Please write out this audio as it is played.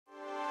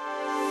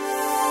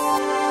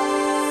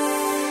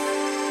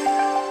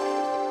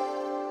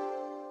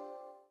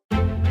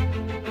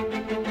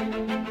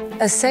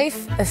A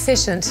safe,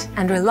 efficient,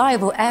 and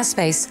reliable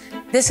airspace,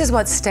 this is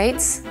what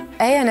states,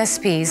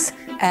 ANSPs,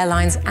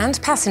 airlines,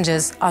 and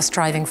passengers are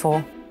striving for.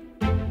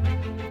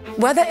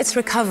 Whether it's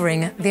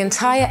recovering the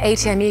entire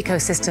ATM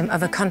ecosystem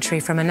of a country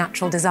from a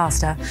natural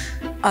disaster,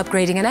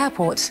 upgrading an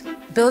airport,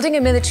 building a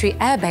military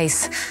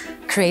airbase,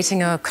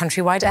 creating a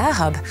countrywide air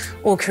hub,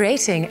 or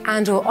creating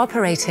and/or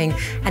operating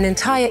an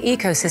entire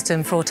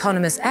ecosystem for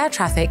autonomous air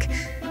traffic,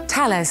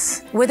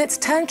 Thales, with its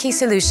turnkey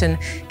solution,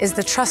 is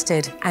the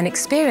trusted and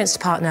experienced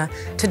partner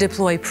to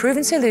deploy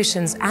proven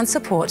solutions and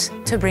support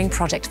to bring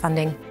project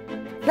funding.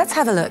 Let's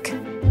have a look.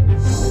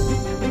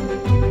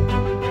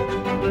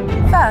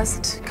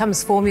 First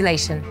comes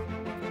formulation.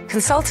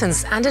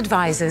 Consultants and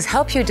advisors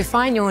help you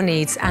define your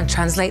needs and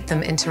translate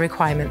them into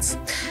requirements.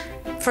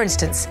 For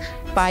instance,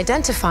 by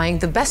identifying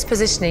the best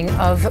positioning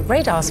of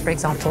radars, for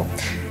example,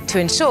 to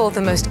ensure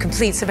the most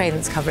complete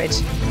surveillance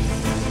coverage.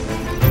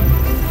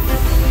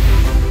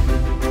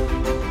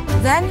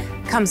 Then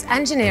comes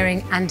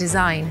engineering and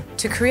design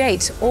to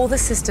create all the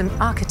system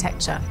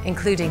architecture,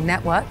 including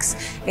networks,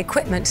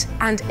 equipment,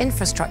 and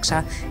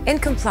infrastructure in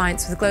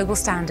compliance with global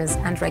standards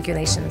and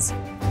regulations.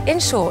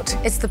 In short,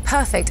 it's the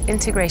perfect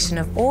integration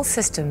of all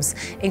systems,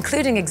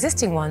 including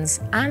existing ones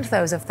and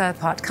those of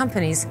third-party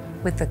companies,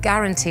 with the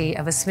guarantee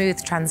of a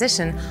smooth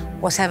transition,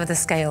 whatever the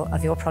scale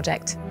of your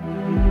project.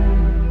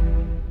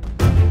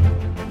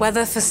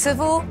 Whether for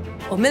civil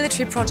or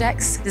military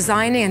projects,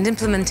 designing and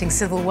implementing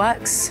civil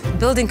works,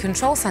 building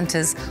control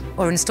centres,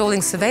 or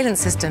installing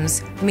surveillance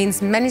systems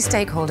means many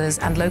stakeholders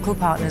and local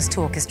partners to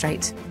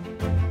orchestrate.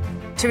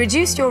 To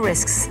reduce your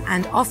risks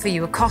and offer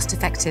you a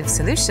cost-effective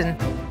solution,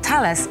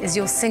 Thales is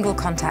your single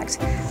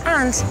contact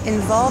and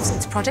involves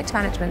its project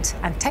management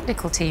and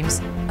technical teams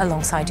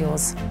alongside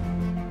yours.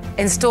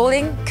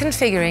 Installing,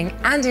 configuring,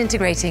 and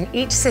integrating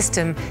each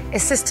system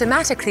is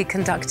systematically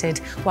conducted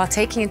while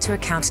taking into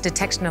account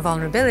detection of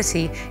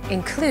vulnerability,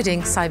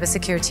 including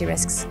cybersecurity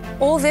risks.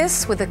 All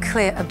this with a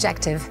clear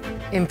objective: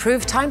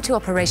 improve time to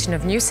operation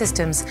of new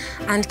systems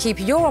and keep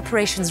your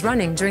operations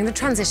running during the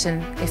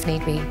transition if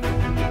need be.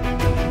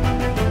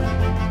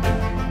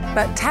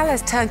 But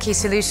Thales Turnkey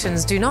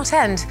Solutions do not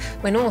end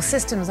when all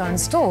systems are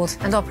installed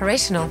and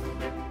operational.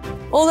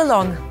 All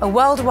along, a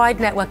worldwide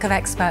network of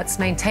experts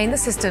maintain the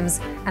systems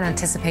and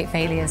anticipate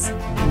failures.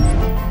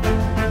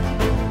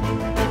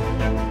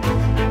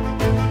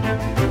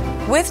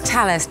 With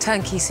Thales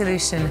Turnkey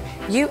Solution,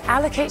 you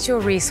allocate your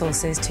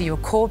resources to your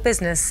core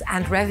business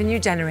and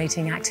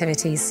revenue-generating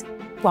activities,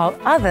 while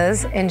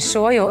others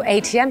ensure your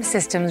ATM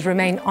systems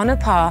remain on a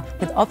par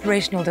with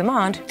operational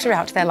demand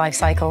throughout their life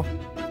cycle.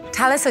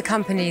 Thales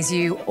accompanies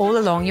you all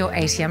along your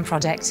ATM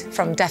project,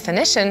 from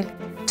definition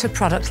to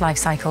product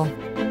lifecycle.